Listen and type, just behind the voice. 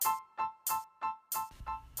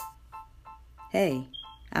Hey,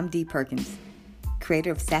 I'm Dee Perkins, creator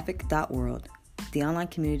of Sapphic.world, the online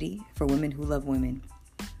community for women who love women.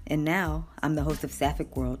 And now, I'm the host of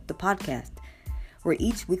Sapphic World, the podcast, where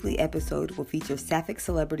each weekly episode will feature Sapphic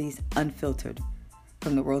celebrities unfiltered,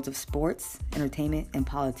 from the worlds of sports, entertainment, and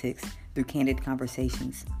politics through candid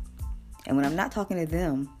conversations. And when I'm not talking to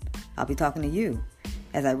them, I'll be talking to you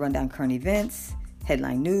as I run down current events,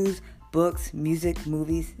 headline news, books, music,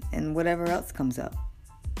 movies, and whatever else comes up.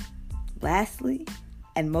 Lastly,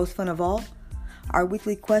 and most fun of all, our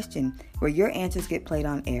weekly question where your answers get played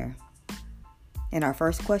on air. And our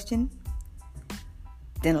first question,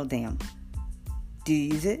 Dental Dam. Do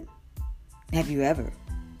you use it? Have you ever?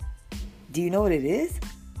 Do you know what it is?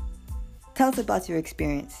 Tell us about your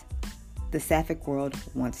experience. The Sapphic world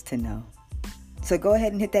wants to know. So go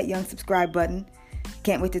ahead and hit that young subscribe button.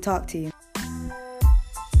 Can't wait to talk to you.